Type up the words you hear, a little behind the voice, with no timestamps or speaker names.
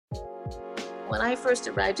When I first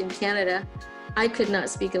arrived in Canada, I could not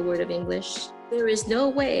speak a word of English. There is no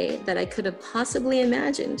way that I could have possibly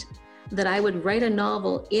imagined that I would write a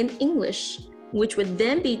novel in English, which would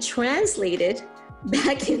then be translated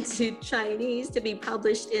back into Chinese to be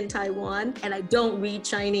published in Taiwan, and I don't read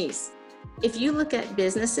Chinese. If you look at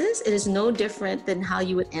businesses, it is no different than how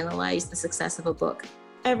you would analyze the success of a book.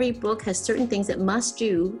 Every book has certain things it must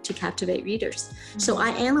do to captivate readers. Mm-hmm. So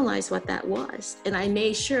I analyzed what that was, and I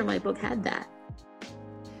made sure my book had that.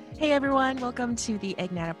 Hey everyone, welcome to the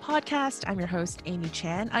Ignata podcast. I'm your host, Amy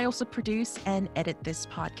Chan. I also produce and edit this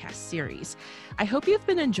podcast series. I hope you've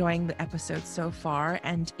been enjoying the episodes so far,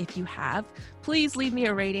 and if you have, please leave me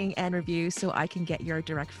a rating and review so I can get your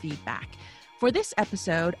direct feedback. For this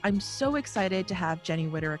episode, I'm so excited to have Jenny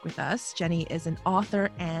Witterick with us. Jenny is an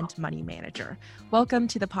author and money manager. Welcome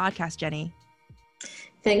to the podcast, Jenny.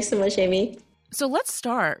 Thanks so much, Amy. So let's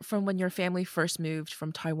start from when your family first moved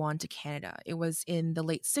from Taiwan to Canada. It was in the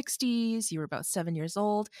late 60s. You were about 7 years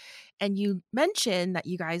old. And you mentioned that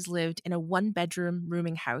you guys lived in a one-bedroom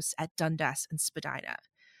rooming house at Dundas and Spadina.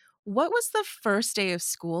 What was the first day of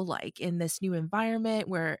school like in this new environment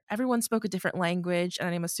where everyone spoke a different language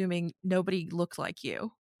and I'm assuming nobody looked like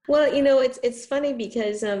you? Well, you know, it's funny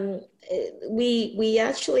because we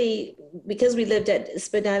actually, because we lived at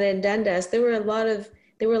Spadina and Dundas, there were a lot of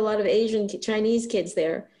Asian Chinese kids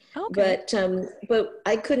there. Okay. But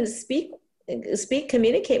I couldn't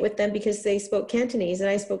communicate with them because they spoke Cantonese and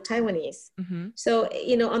I spoke Taiwanese. Mm-hmm. So,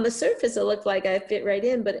 you know, on the surface, it looked like I fit right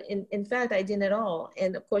in, but in fact, I didn't at all.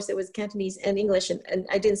 And of course, it was Cantonese and English, and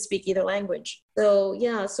I didn't speak either language. So,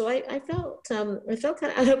 yeah, so I felt kind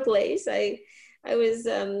of out of place. I was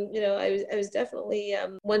definitely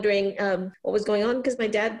wondering what was going on because my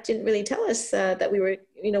dad didn't really tell us that we were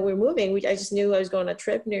moving. I just knew I was going on a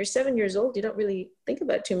trip. And you're 7 years old, you don't really think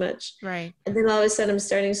about it too much. Right. And then all of a sudden I'm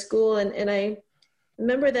starting school. And I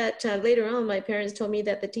remember that later on, my parents told me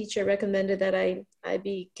that the teacher recommended that I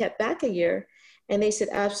be kept back a year. And they said,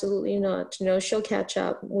 absolutely not. You know, she'll catch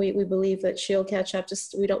up. We believe that she'll catch up.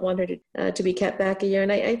 Just we don't want her to be kept back a year.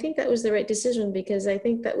 And I think that was the right decision because I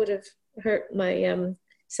think that would have hurt my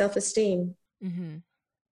self-esteem. Mm-hmm.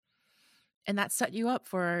 And that set you up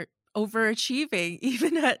for overachieving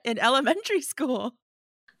even in elementary school.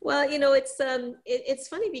 Well, you know, it's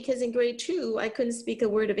funny because in grade 2, I couldn't speak a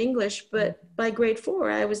word of English, but by grade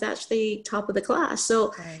 4, I was actually top of the class.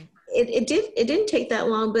 So right. It didn't take that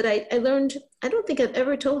long, but I learned, I don't think I've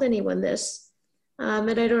ever told anyone this, and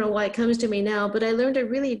I don't know why it comes to me now, but I learned a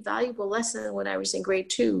really valuable lesson when I was in grade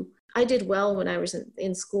 2. I did well when I was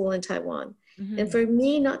in school in Taiwan. Mm-hmm. And for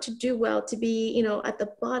me not to do well, to be, you know, at the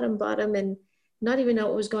bottom and not even know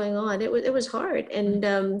what was going on, it was hard. And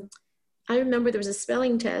I remember there was a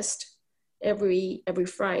spelling test every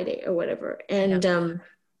Friday or whatever. And and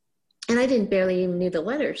I didn't barely even knew the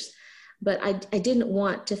letters, but I didn't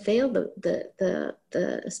want to fail the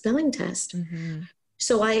spelling test. Mm-hmm.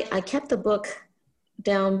 So I kept the book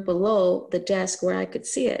down below the desk where I could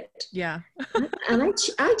see it. Yeah. And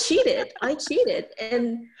I cheated.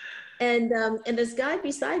 And this guy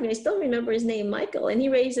beside me, I still remember his name, Michael, and he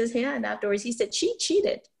raised his hand afterwards. He said, she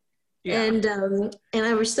cheated. Yeah. And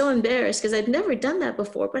I was so embarrassed because I'd never done that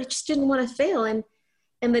before, but I just didn't want to fail. And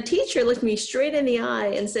the teacher looked me straight in the eye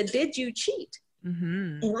and said, did you cheat?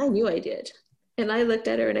 Mm-hmm. And I knew I did. And I looked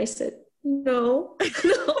at her and I said, no,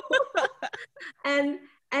 no.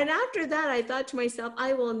 And after that, I thought to myself,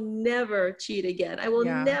 I will never cheat again. I will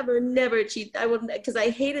never cheat. I will, because I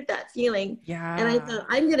hated that feeling. Yeah. And I thought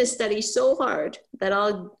I'm going to study so hard that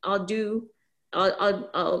I'll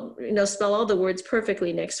spell all the words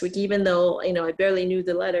perfectly next week, even though, you know, I barely knew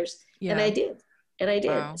the letters. Yeah. And I did.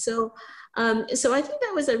 Wow. So I think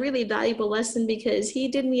that was a really valuable lesson because he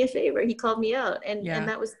did me a favor. He called me out, and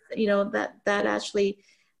that was, you know, that actually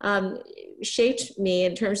shaped me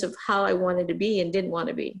in terms of how I wanted to be and didn't want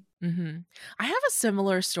to be. Mm-hmm. I have a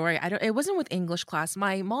similar story. It wasn't with English class.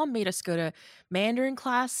 My mom made us go to Mandarin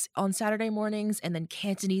class on Saturday mornings and then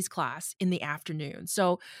Cantonese class in the afternoon.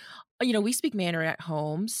 So, you know, we speak Mandarin at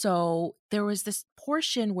home. So there was this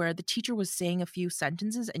portion where the teacher was saying a few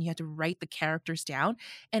sentences and you had to write the characters down.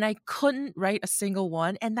 And I couldn't write a single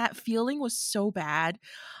one. And that feeling was so bad.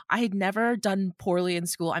 I had never done poorly in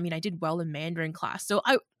school. I mean, I did well in Mandarin class. So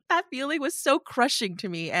that feeling was so crushing to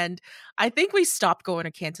me. And I think we stopped going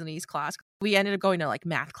to Cantonese class. We ended up going to like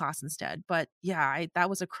math class instead. But yeah, that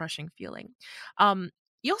was a crushing feeling.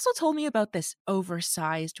 You also told me about this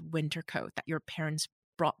oversized winter coat that your parents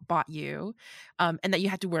bought you and that you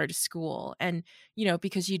had to wear to school. And, you know,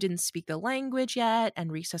 because you didn't speak the language yet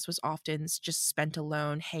and recess was often just spent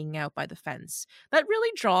alone hanging out by the fence. That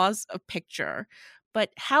really draws a picture. But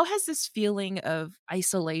how has this feeling of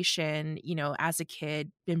isolation, as a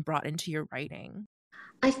kid been brought into your writing?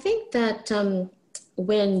 I think that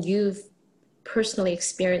when you've personally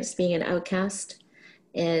experienced being an outcast,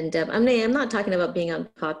 and I'm not talking about being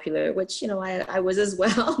unpopular, which I was as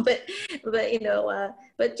well,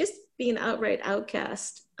 but just being an outright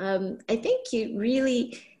outcast. I think you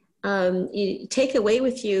really you take away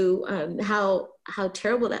with you how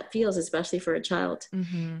terrible that feels, especially for a child.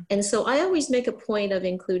 Mm-hmm. And so I always make a point of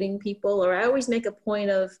including people, or I always make a point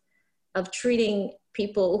of treating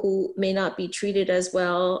people who may not be treated as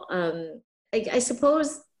well. I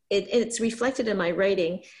suppose it's reflected in my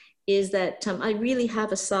writing is that I really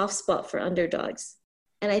have a soft spot for underdogs.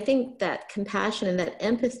 And I think that compassion and that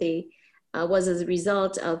empathy was as a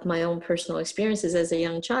result of my own personal experiences as a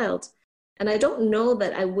young child. And I don't know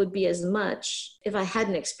that I would be as much if I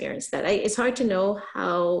hadn't experienced that. It's hard to know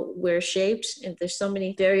how we're shaped, and there's so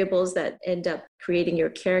many variables that end up creating your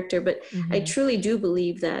character. But I Mm-hmm. truly do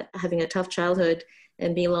believe that having a tough childhood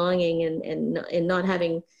and belonging and not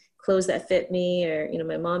having clothes that fit me, or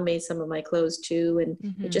my mom made some of my clothes too, and it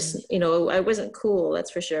Mm-hmm. just I wasn't cool, that's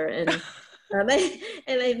for sure. And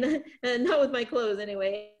I not with my clothes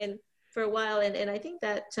anyway, and for a while, and I think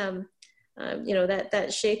that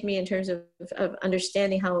that shaped me in terms of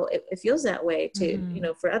understanding how it feels that way to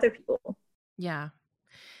Mm-hmm. for other people. Yeah.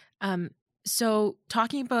 Um, so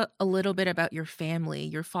talking about a little bit about your family,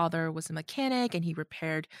 your father was a mechanic and he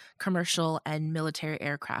repaired commercial and military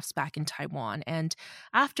aircrafts back in Taiwan. And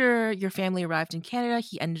after your family arrived in Canada,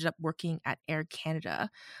 he ended up working at Air Canada.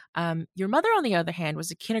 Your mother, on the other hand, was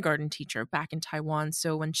a kindergarten teacher back in Taiwan.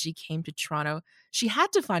 So when she came to Toronto, she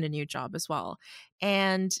had to find a new job as well.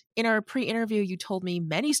 And in our pre-interview, you told me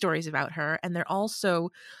many stories about her, and they're also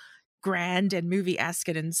grand and movie-esque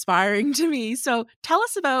and inspiring to me. So tell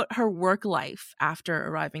us about her work life after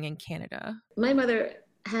arriving in Canada. My mother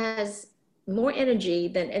has more energy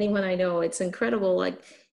than anyone I know. It's incredible. Like,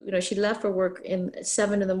 she left for work in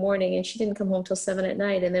 7 in the morning, and she didn't come home till 7 at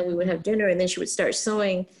night. And then we would have dinner, and then she would start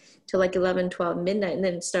sewing till like 11, 12 midnight, and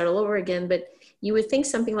then start all over again. But you would think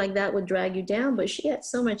something like that would drag you down, but she had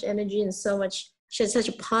so much energy and she had such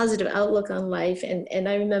a positive outlook on life. And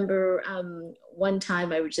I remember one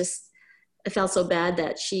time I felt so bad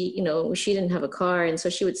that she didn't have a car. And so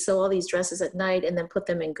she would sew all these dresses at night and then put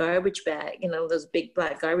them in garbage bag, those big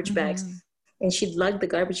black garbage bags. Mm-hmm. And she'd lug the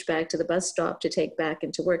garbage bag to the bus stop to take back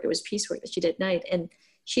into work. It was piecework that she did at night. And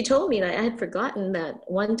she told me, and I had forgotten that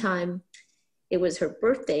one time it was her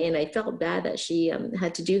birthday, and I felt bad that she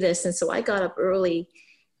had to do this. And so I got up early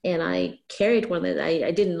and I carried one that I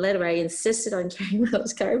didn't let her. I insisted on carrying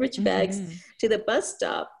those garbage bags Mm-hmm. to the bus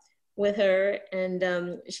stop with her. And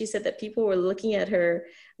she said that people were looking at her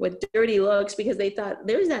with dirty looks because they thought,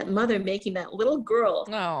 there's that mother making that little girl.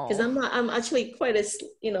 Because Oh. I'm actually quite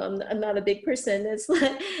I'm not a big person. It's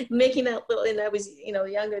like making that little, and I was,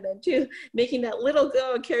 younger than two, making that little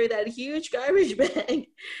girl carry that huge garbage bag.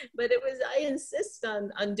 But I insist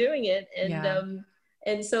on doing it. Yeah.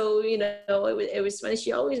 And so, it was funny.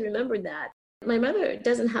 She always remembered that. My mother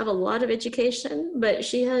doesn't have a lot of education, but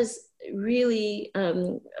she has really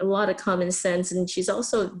a lot of common sense. And she's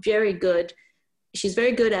also very good. She's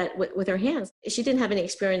very good at with her hands. She didn't have any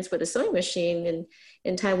experience with a sewing machine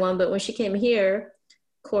in Taiwan, but when she came here,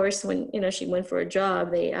 of course, when she went for a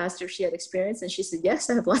job, they asked her if she had experience, and she said, "Yes,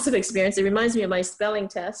 I have lots of experience." It reminds me of my spelling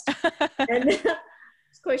test. And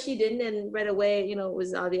of course she didn't, and right away, it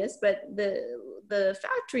was obvious. But the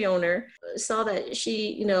factory owner saw that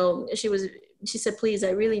she said, "Please, I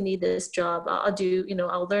really need this job.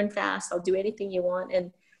 I'll learn fast. I'll do anything you want."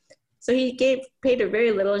 And so he paid her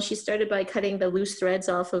very little, and she started by cutting the loose threads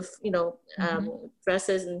off of, Mm-hmm.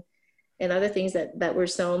 dresses and other things that were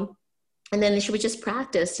sewn. And then she would just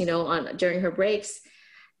practice, during her breaks.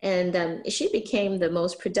 And she became the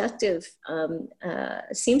most productive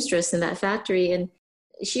seamstress in that factory. And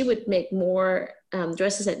she would make more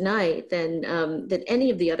dresses at night than any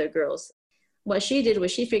of the other girls. What she did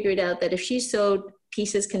was she figured out that if she sewed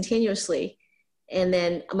pieces continuously, and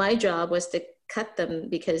then my job was to cut them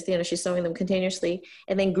because she's sewing them continuously,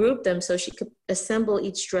 and then group them so she could assemble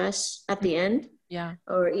each dress at the end, Yeah.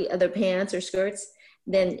 or other pants or skirts.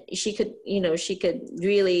 Then she could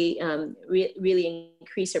really really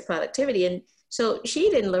increase her productivity. And so she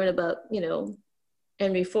didn't learn about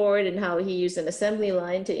Henry Ford and how he used an assembly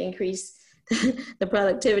line to increase the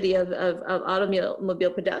productivity of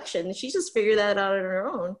automobile production. She just figured that out on her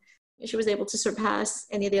own. She was able to surpass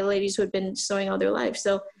any of the ladies who had been sewing all their life.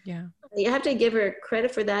 So Yeah. you have to give her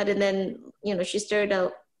credit for that. And then, she started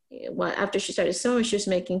out, after she started sewing, she was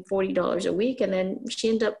making $40 a week. And then she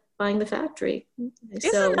ended up buying the factory.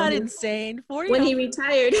 Isn't So that insane? when $40 he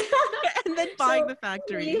retired, and then buying so the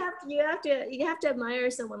factory. you have to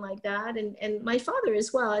admire someone like that, and my father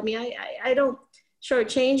as well. I mean, I don't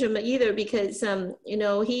shortchange him either, because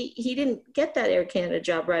he didn't get that Air Canada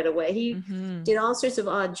job right away. He did all sorts of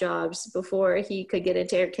odd jobs before he could get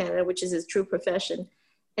into Air Canada, which is his true profession.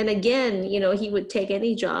 And again, he would take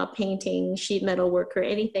any job, painting, sheet metal worker,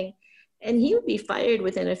 anything, and he would be fired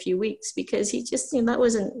within a few weeks, because he just,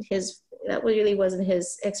 that really wasn't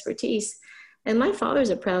his expertise. And my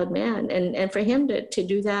father's a proud man. And for him to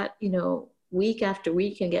do that, week after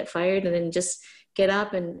week and get fired and then just get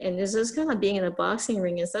up and it's just kind of being in a boxing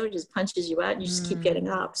ring, and someone just punches you out and you just keep getting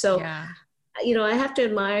up. So, yeah. I have to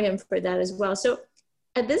admire him for that as well. So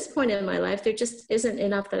at this point in my life, there just isn't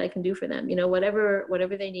enough that I can do for them.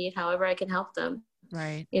 Whatever they need, however I can help them.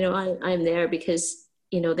 Right. I'm there because,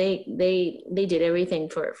 they did everything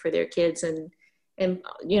for their kids, and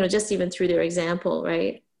just even through their example,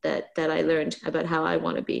 right, that I learned about how I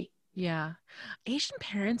want to be. Yeah. Asian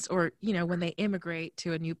parents, or, when they immigrate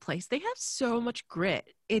to a new place, they have so much grit.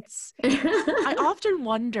 I often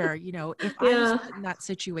wonder, if I was in that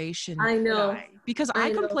situation, I know. because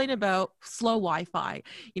I complain about slow Wi-Fi,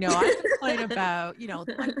 I complain about,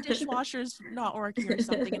 my dishwasher's not working or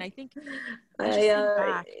something. And I think I just think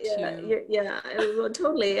back to. Well,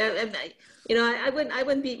 totally. I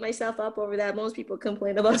wouldn't beat myself up over that. Most people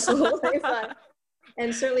complain about slow Wi-Fi.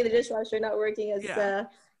 And certainly the dishwasher not working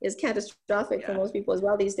is catastrophic for most people as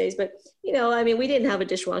well these days. But, we didn't have a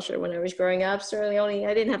dishwasher when I was growing up. Certainly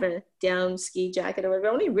I didn't have a down ski jacket or whatever.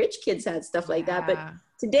 Only rich kids had stuff like that. But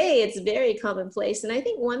today it's very commonplace. And I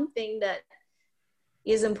think one thing that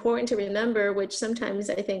is important to remember, which sometimes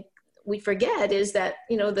I think we forget, is that,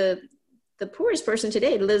 the poorest person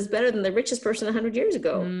today lives better than the richest person 100 years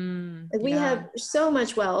ago. We have so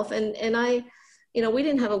much wealth. And we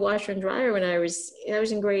didn't have a washer and dryer when I was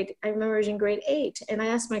in grade 8. And I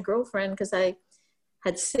asked my girlfriend, because I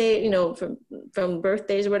had saved, from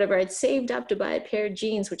birthdays or whatever, I'd saved up to buy a pair of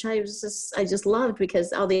jeans, which I just loved,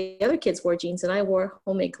 because all the other kids wore jeans and I wore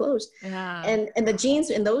homemade clothes. Yeah. And the jeans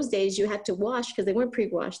in those days you had to wash, because they weren't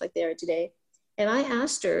pre-washed like they are today. And I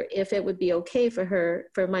asked her if it would be okay for her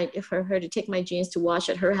to take my jeans to wash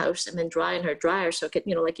at her house and then dry in her dryer, so it could,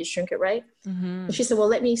 like you shrink it, right? And she said, well,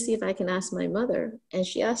 let me see if I can ask my mother. And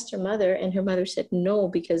she asked her mother, and her mother said no,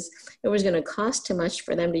 because it was going to cost too much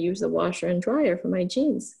for them to use the washer and dryer for my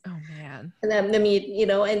jeans. Oh man. And then,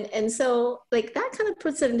 and so like that kind of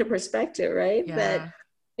puts it into perspective, right? Yeah. That,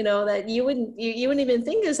 that you wouldn't even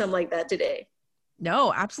think of something like that today.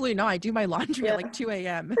 No, absolutely not. I do my laundry at like 2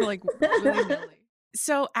 a.m. like willy-nilly.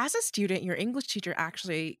 So as a student, your English teacher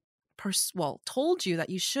actually told you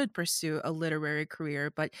that you should pursue a literary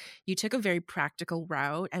career, but you took a very practical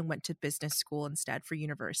route and went to business school instead for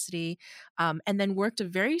university, and then worked a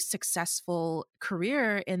very successful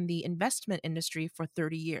career in the investment industry for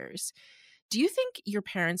 30 years. Do you think your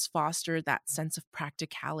parents fostered that sense of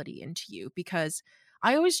practicality into you? Because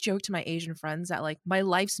I always joke to my Asian friends that like my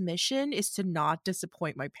life's mission is to not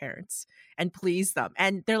disappoint my parents and please them.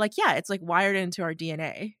 And they're like, yeah, it's like wired into our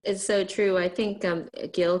DNA. It's so true. I think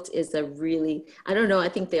guilt is I don't know. I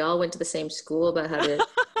think they all went to the same school about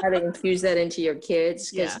how to infuse that into your kids.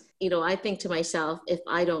 Because, I think to myself, if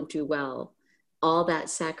I don't do well, all that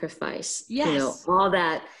sacrifice, all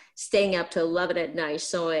that staying up till 11 at night,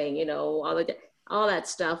 sewing, all that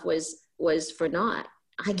stuff was for naught.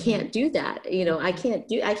 I can't do that. I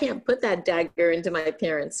can't put that dagger into my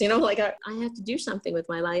parents, like I have to do something with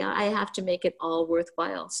my life. I have to make it all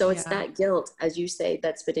worthwhile. So it's that guilt, as you say,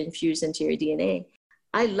 that's been infused into your DNA.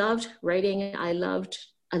 I loved writing. I loved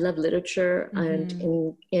literature.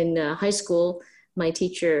 And in high school, my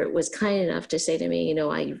teacher was kind enough to say to me,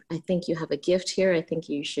 I think you have a gift here. I think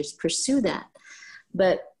you should pursue that.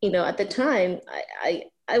 But, at the time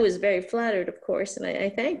I was very flattered, of course, and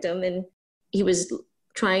I thanked him, and he was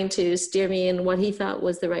trying to steer me in what he thought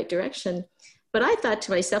was the right direction. But I thought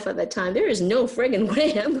to myself at that time, there is no friggin'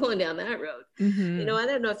 way I'm going down that road. I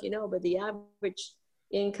don't know if you know, but the average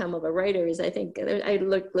income of a writer is, I think, I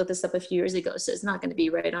looked this up a few years ago, so it's not going to be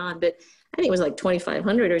right on, but I think it was like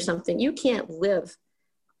 $2,500 or something. You can't live.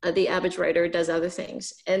 The average writer does other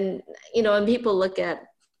things. And, and people look at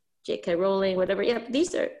J.K. Rowling, whatever. Yeah,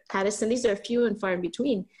 these are Patterson. These are few and far in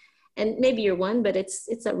between. And maybe you're one, but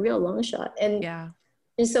it's a real long shot.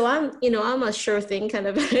 And so I'm a sure thing kind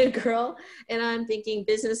of girl, and I'm thinking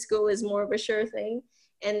business school is more of a sure thing.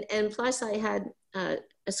 And plus I had a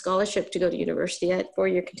scholarship to go to university. I had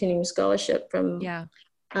 4-year continuing scholarship from,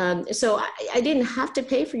 so I didn't have to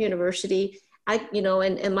pay for university.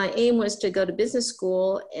 and my aim was to go to business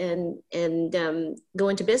school and go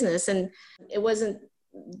into business. And it wasn't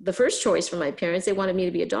the first choice for my parents. They wanted me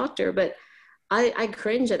to be a doctor, but I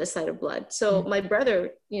cringe at the sight of blood. So my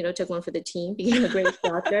brother, took one for the team, became a great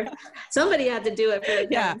doctor. Somebody had to do it for the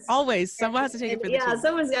parents. Yeah, always. Someone has to take it for the team.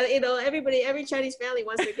 Someone's got, every Chinese family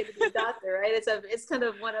wants their kid to be a doctor, right? It's kind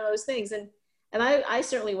of one of those things. And I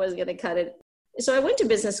certainly wasn't going to cut it. So I went to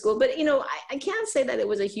business school, but, I can't say that it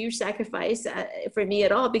was a huge sacrifice for me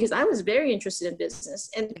at all, because I was very interested in business.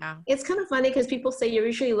 And It's kind of funny because people say you're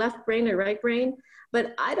usually left brain or right brain,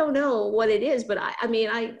 but I don't know what it is. But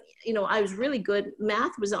I was really good.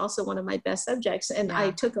 Math was also one of my best subjects. And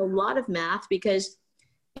I took a lot of math because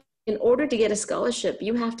in order to get a scholarship,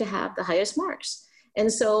 you have to have the highest marks. And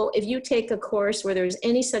so if you take a course where there's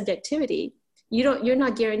any subjectivity, you're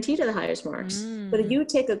not guaranteed the highest marks. But if you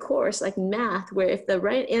take a course like math, where if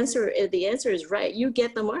the answer is right, you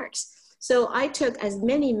get the marks. So I took as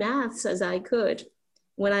many maths as I could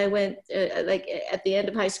when I went at the end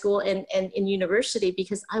of high school and in university,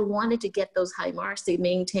 because I wanted to get those high marks to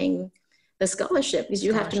maintain the scholarship, because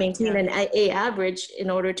you have to maintain an A average in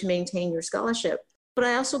order to maintain your scholarship. But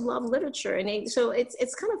I also love literature. And so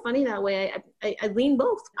it's kind of funny that way. I lean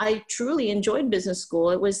both. I truly enjoyed business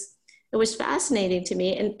school. It was fascinating to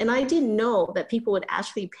me. And I didn't know that people would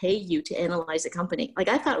actually pay you to analyze a company. Like,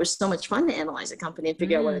 I thought it was so much fun to analyze a company and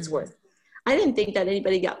figure out what it's worth. I didn't think that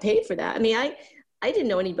anybody got paid for that. I mean, I didn't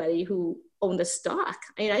know anybody who owned a stock.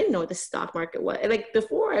 I didn't know what the stock market was. Like,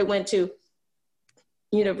 before I went to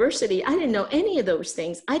university, I didn't know any of those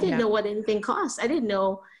things. I didn't know what anything costs. I didn't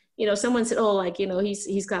know, someone said, oh,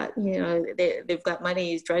 he's got, they've got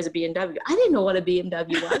money, he drives a BMW. I didn't know what a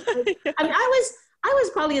BMW was. I mean, I was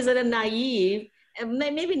probably as naive, and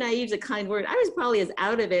maybe naive is a kind word. I was probably as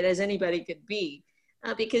out of it as anybody could be,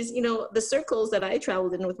 because, the circles that I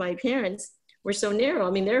traveled in with my parents were so narrow.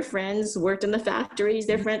 I mean, their friends worked in the factories,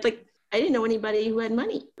 their friends, I didn't know anybody who had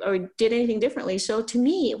money or did anything differently. So to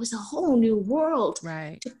me, it was a whole new world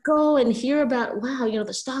to go and hear about, wow,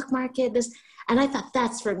 the stock market, this. And I thought,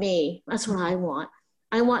 that's for me. That's what I want.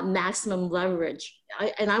 I want maximum leverage.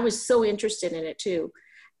 And I was so interested in it too.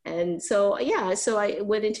 And so, so I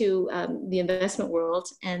went into the investment world,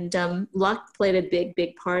 and luck played a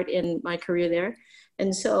big part in my career there.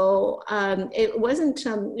 And so it wasn't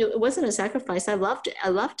a sacrifice. I loved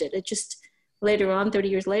it. It just, later on, 30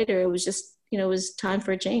 years later, it was just, it was time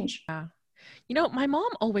for a change. Yeah. My mom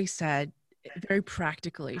always said, very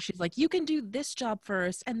practically, she's like, you can do this job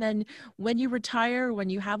first, and then when you retire, when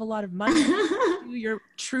you have a lot of money, do your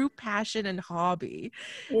true passion and hobby.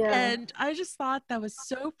 And I just thought that was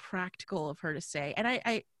so practical of her to say. And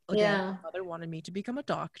I my mother wanted me to become a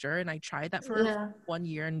doctor, and I tried that for 1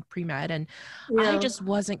 year in pre-med, and I just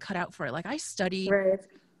wasn't cut out for it. Like, I studied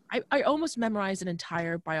I almost memorized an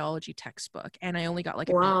entire biology textbook, and I only got like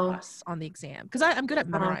a B+ on the exam, because I'm good at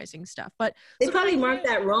memorizing stuff. But they probably marked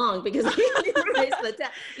that wrong, because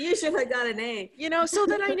you should have got an A. So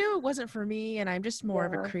then I knew it wasn't for me, and I'm just more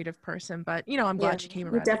of a creative person. But I'm glad you came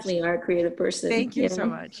around. You definitely are a creative person. Thank you so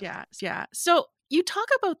much. Yeah. So you talk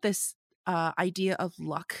about this idea of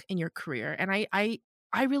luck in your career, and I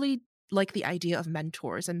really like the idea of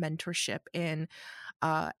mentors and mentorship in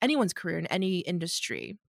anyone's career in any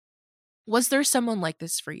industry. Was there someone like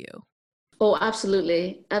this for you? Oh,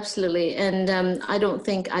 absolutely. Absolutely. And I don't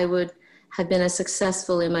think I would have been as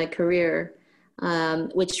successful in my career,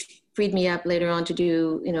 which freed me up later on to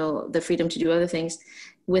do, the freedom to do other things.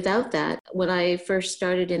 Without that, when I first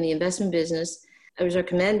started in the investment business, I was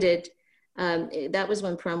recommended. That was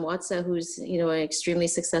when Prem Watsa, who's, an extremely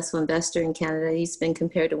successful investor in Canada, he's been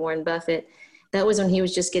compared to Warren Buffett. That was when he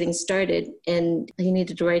was just getting started, and he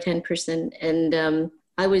needed a right-hand person. And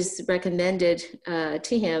I was recommended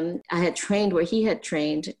to him. I had trained where he had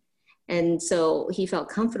trained, and so he felt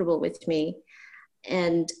comfortable with me.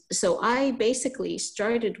 And so I basically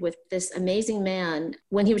started with this amazing man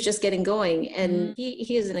when he was just getting going. And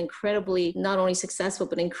he is an incredibly, not only successful,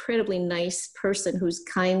 but incredibly nice person who's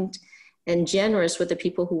kind and generous with the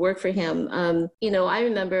people who work for him. I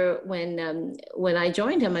remember when I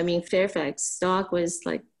joined him, Fairfax stock was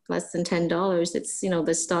like less than $10. It's,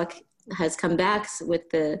 the stock has come back with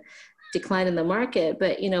the decline in the market,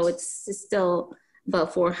 but it's still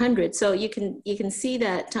about 400. So you can see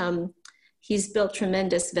that he's built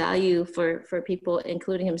tremendous value for people,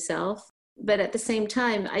 including himself. But at the same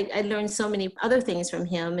time, I learned so many other things from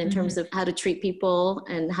him in terms of how to treat people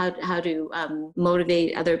and how to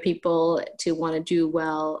motivate other people to want to do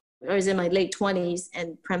well. I was in my late 20s,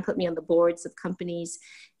 and Prem put me on the boards of companies.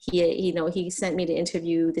 he sent me to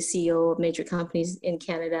interview the CEO of major companies in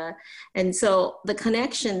Canada. And so the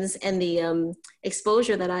connections and the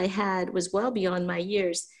exposure that I had was well beyond my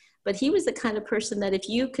years. But he was the kind of person that if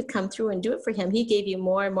you could come through and do it for him, he gave you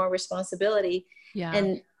more and more responsibility. Yeah.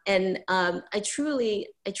 And I truly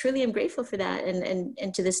am grateful for that.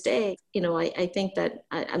 And to this day, I think that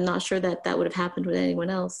I'm not sure that would have happened with anyone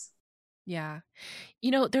else. Yeah.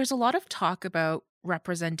 There's a lot of talk about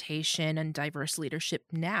representation and diverse leadership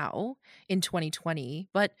now in 2020,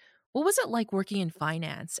 but what was it like working in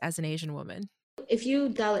finance as an Asian woman? If you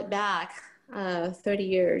dial it back 30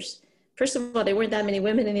 years, first of all, there weren't that many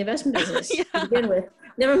women in the investment business Yeah. to begin with.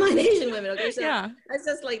 Never mind Asian women. Okay, so Yeah. that's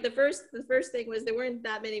just like the first thing was there weren't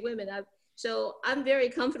that many women. So I'm very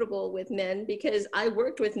comfortable with men because I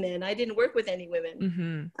worked with men. I didn't work with any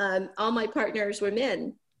women. Mm-hmm. All my partners were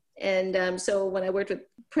men. And so when I worked with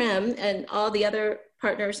Prem and all the other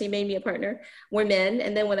partners, he made me a partner, were men.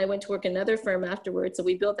 And then when I went to work in another firm afterwards, so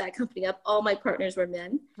we built that company up, all my partners were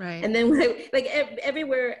men. Right. And then when I, like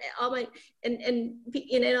everywhere, and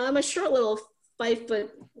I'm a short little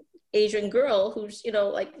 5-foot Asian girl who's,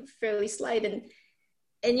 like fairly slight. And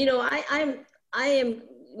I am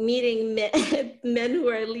meeting men who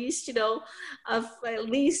are at least, about a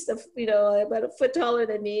foot taller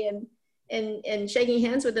than me, and shaking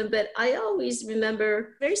hands with them. But I always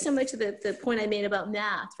remember, very similar to the point I made about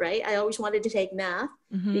math, right? I always wanted to take math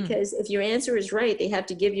because if your answer is right, they have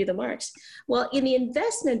to give you the marks. Well, in the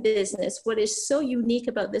investment business, what is so unique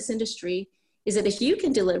about this industry is that if you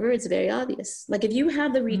can deliver, it's very obvious. Like if you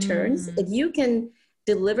have the returns, if you can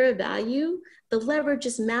deliver value, the leverage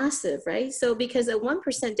is massive, right? So because a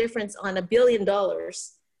 1% difference on $1 billion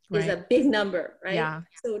is a big number, right? Yeah.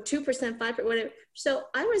 So 2%, 5%, whatever. So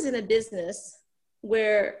I was in a business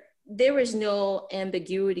where there was no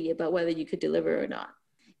ambiguity about whether you could deliver or not.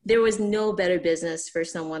 There was no better business for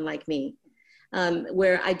someone like me,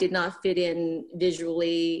 where I did not fit in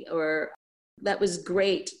visually, or that was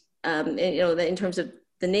great. In terms of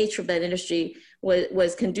the nature of that industry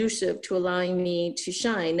was conducive to allowing me to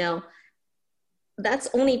shine. Now, that's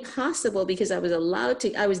only possible because I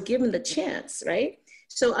was given the chance, right?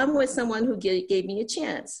 So I'm with someone who gave me a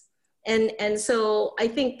chance. And so I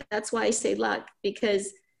think that's why I say luck,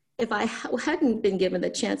 because if I hadn't been given the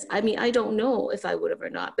chance, I don't know if I would have or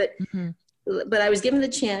not, but I was given the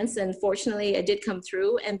chance, and fortunately I did come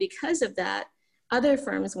through. And because of that, other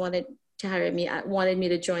firms wanted to hire me, wanted me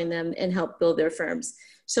to join them and help build their firms.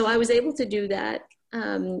 So I was able to do that.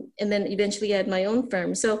 And then eventually I had my own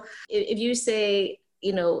firm. So if you say,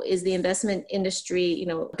 is the investment industry,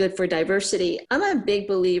 good for diversity? I'm a big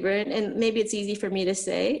believer, and maybe it's easy for me to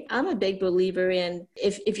say, I'm a big believer in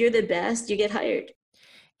if you're the best, you get hired.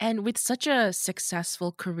 And with such a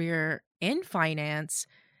successful career in finance,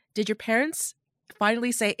 did your parents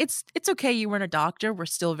finally say, it's okay, you weren't a doctor, we're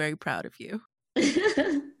still very proud of you?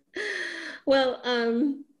 Well,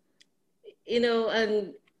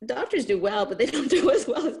 doctors do well, but they don't do as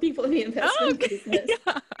well as people in the investment business.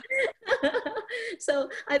 Yeah. So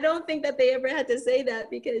I don't think that they ever had to say that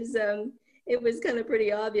because it was kind of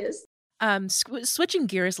pretty obvious. Switching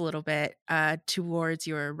gears a little bit towards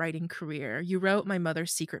your writing career, you wrote My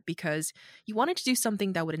Mother's Secret because you wanted to do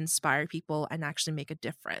something that would inspire people and actually make a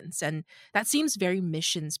difference. And that seems very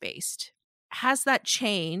missions-based. Has that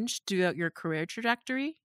changed throughout your career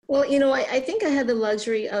trajectory? Well, I think I had the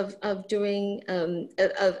luxury of doing,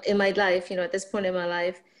 in my life, at this point in my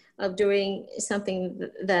life, of doing something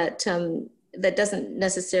that doesn't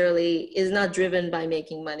necessarily, is not driven by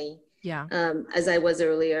making money. Yeah. As I was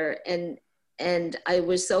earlier. And I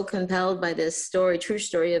was so compelled by this story, true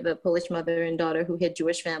story of a Polish mother and daughter who hid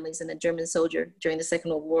Jewish families and a German soldier during the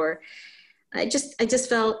Second World War. I just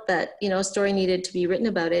felt that, a story needed to be written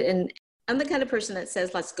about it. And I'm the kind of person that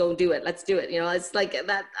says, let's go do it. Let's do it. It's like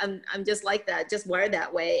that. I'm just like that, just wired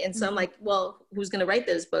that way. And so I'm like, well, who's going to write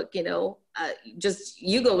this book? Just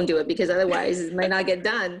you go and do it, because otherwise it might not get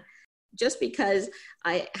done. Just because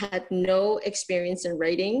I had no experience in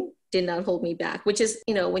writing did not hold me back, which is,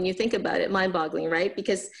 when you think about it, mind-boggling, right?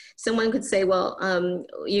 Because someone could say, well,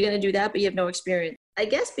 you're going to do that, but you have no experience. I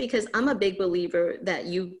guess because I'm a big believer that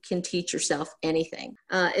you can teach yourself anything,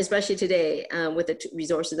 especially today with the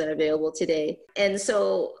resources that are available today. And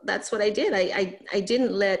so that's what I did. I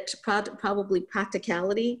didn't let probably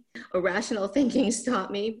practicality or rational thinking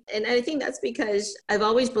stop me. And I think that's because I've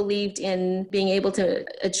always believed in being able to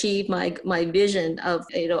achieve my vision of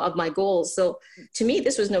my goals. So to me,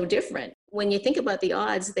 this was no different. When you think about the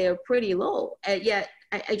odds, they are pretty low. And yet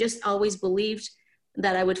I just always believed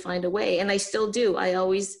that I would find a way. And I still do. I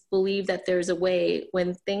always believe that there's a way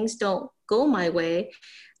when things don't go my way,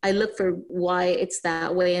 I look for why it's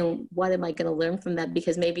that way and what am I going to learn from that,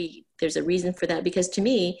 because maybe there's a reason for that. Because to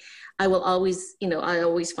me, I will always, I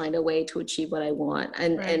always find a way to achieve what I want,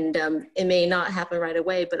 and Right. it may not happen right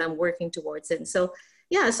away, but I'm working towards it. And so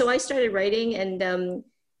yeah, so I started writing, and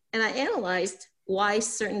I analyzed why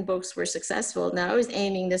certain books were successful. Now I was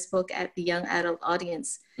aiming this book at the young adult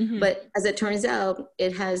audience, but as it turns out,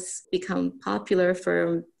 it has become popular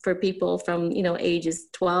for people from ages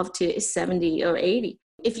 12 to 70 or 80.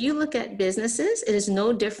 If you look at businesses, it is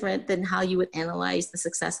no different than how you would analyze the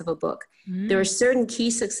success of a book. There are certain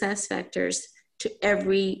key success factors to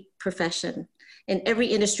every profession. And every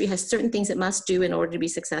industry has certain things it must do in order to be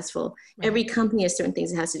successful. Right. Every company has certain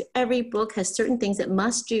things it has to do. Every book has certain things it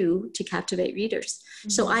must do to captivate readers.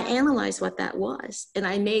 So I analyzed what that was, and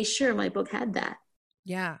I made sure my book had that.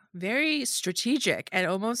 Yeah, very strategic and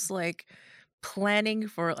almost like planning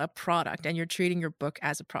for a product, and you're treating your book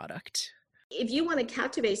as a product. If you want to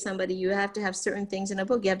captivate somebody, you have to have certain things in a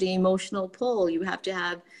book. You have the emotional pull. You have to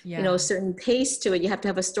have, certain pace to it. You have to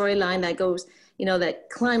have a storyline that goes, that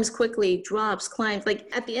climbs quickly, drops, climbs. Like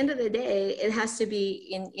at the end of the day, it has to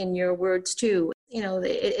be in your words too.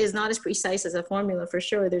 It is not as precise as a formula for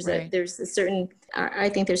sure. There's a certain, I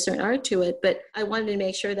think there's certain art to it, but I wanted to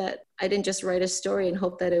make sure that I didn't just write a story and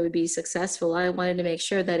hope that it would be successful. I wanted to make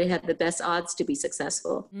sure that it had the best odds to be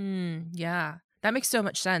successful. Yeah. That makes so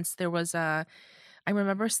much sense. I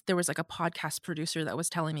remember there was like a podcast producer that was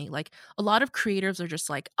telling me like a lot of creatives are just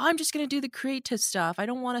like, I'm just going to do the creative stuff. I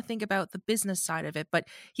don't want to think about the business side of it. But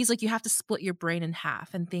he's like, you have to split your brain in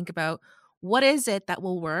half and think about what is it that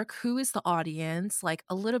will work? Who is the audience? Like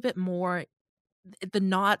a little bit more the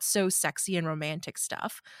not so sexy and romantic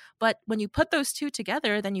stuff. But when you put those two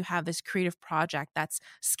together, then you have this creative project that's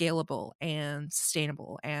scalable and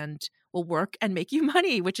sustainable and will work and make you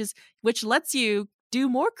money, which lets you do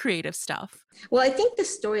more creative stuff. Well, I think the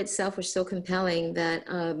story itself was so compelling that,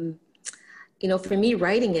 for me,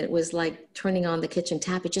 writing it was like turning on the kitchen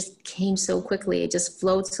tap. It just came so quickly. It just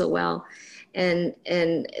flowed so well. And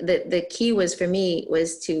the key was for me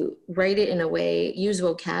was to write it in a way, use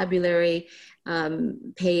vocabulary,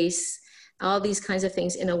 pace, all these kinds of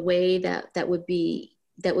things in a way that would be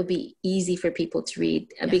easy for people to read.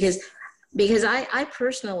 Yes. Because I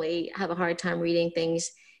personally have a hard time reading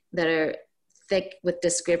things that are thick with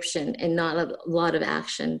description and not a lot of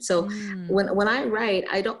action. So when I write,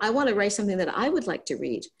 I want to write something that I would like to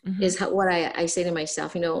read, is what I say to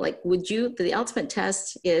myself, like, the ultimate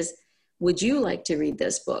test is, would you like to read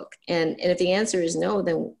this book? And if the answer is no,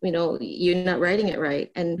 then, you're not writing it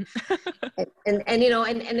right. And, and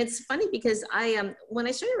it's funny because when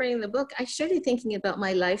I started writing the book, I started thinking about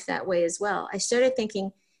my life that way as well. I started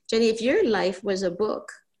thinking, Jenny, if your life was a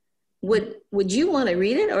book, would you want to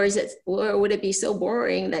read it, or would it be so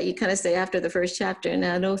boring that you kind of say after the first chapter,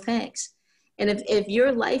 no thanks? And if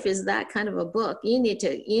your life is that kind of a book, you need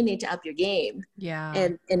to up your game,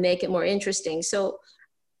 and make it more interesting. So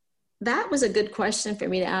that was a good question for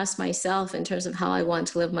me to ask myself in terms of how I want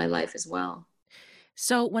to live my life as well.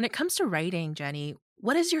 So when it comes to writing, Jenny,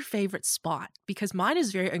 what is your favorite spot? Because mine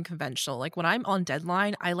is very unconventional. Like when I'm on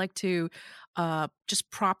deadline, I like to just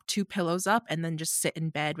prop 2 pillows up and then just sit in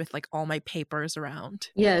bed with like all my papers around.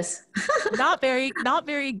 Yes. not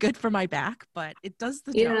very good for my back, but it does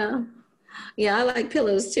the job. Yeah, I like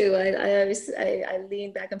pillows too. I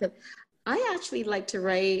lean back on pillows. I actually like to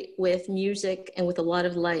write with music and with a lot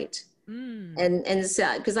of light. And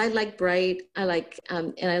so, because I like bright, I like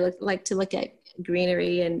and I like to look at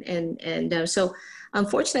greenery and so I'm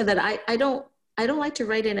fortunate that I don't like to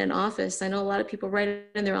write in an office. I know a lot of people write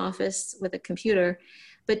in their office with a computer,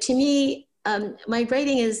 but to me, my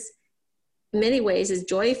writing is in many ways is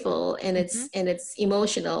joyful, and it's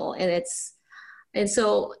emotional, and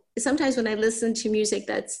so sometimes when I listen to music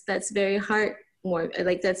that's very heartwarming,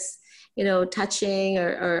 like that's touching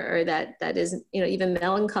or that is even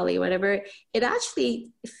melancholy, whatever, it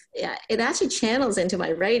actually channels into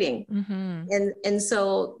my writing. And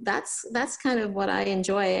so that's kind of what I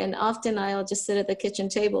enjoy. And often I'll just sit at the kitchen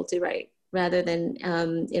table to write rather than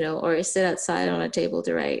or sit outside on a table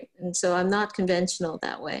to write. And so I'm not conventional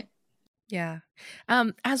that way. Yeah.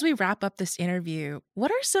 As we wrap up this interview,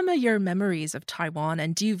 what are some of your memories of Taiwan,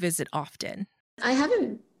 and do you visit often? I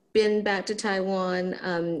haven't been back to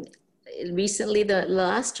Taiwan recently. The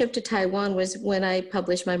last trip to Taiwan was when I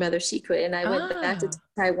published My Mother's Secret, and I went back to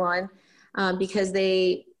Taiwan because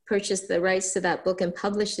they purchased the rights to that book and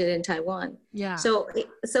published it in Taiwan. Yeah. So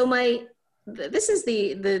this is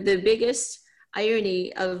the biggest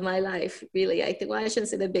irony of my life, really. I think, well, I shouldn't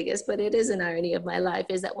say the biggest, but it is an irony of my life,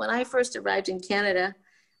 is that when I first arrived in Canada,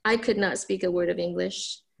 I could not speak a word of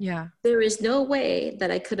English. Yeah. There is no way that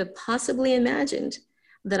I could have possibly imagined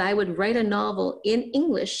that I would write a novel in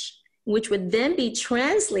English, which would then be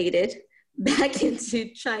translated back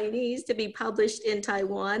into Chinese to be published in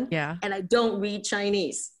Taiwan. Yeah. And I don't read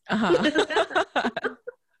Chinese. Uh-huh.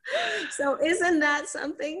 So isn't that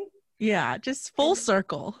something? Yeah, just full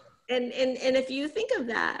circle. And if you think of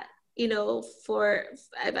that, you know,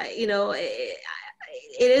 you know, it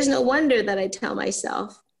is no wonder that I tell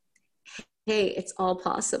myself, hey, it's all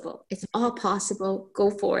possible. It's all possible. Go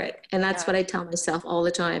for it. And that's what I tell myself all the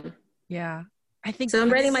time. Yeah. I think So I'm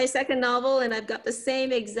writing my second novel and I've got the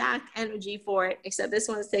same exact energy for it, except this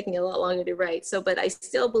one's taking a lot longer to write. So, but I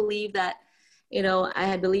still believe that, you know,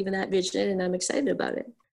 I believe in that vision and I'm excited about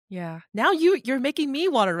it. Yeah. Now you're making me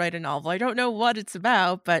want to write a novel. I don't know what it's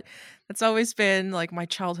about, but that's always been like my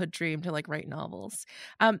childhood dream to like write novels.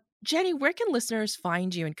 Jenny, where can listeners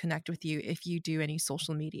find you and connect with you if you do any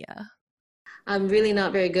social media? I'm really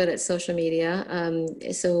not very good at social media.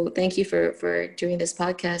 So thank you for doing this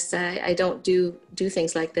podcast. I don't do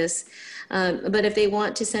things like this. But if they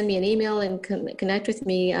want to send me an email and connect with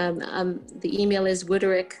me, the email is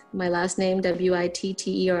Witterick, my last name,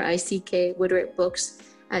 Witterick,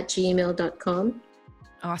 Witterickbooks@gmail.com.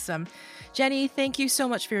 Awesome. Jenny, thank you so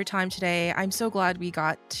much for your time today. I'm so glad we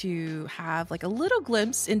got to have like a little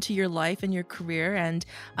glimpse into your life and your career, and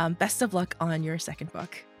best of luck on your second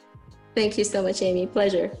book. Thank you so much, Amy.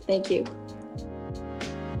 Pleasure. Thank you.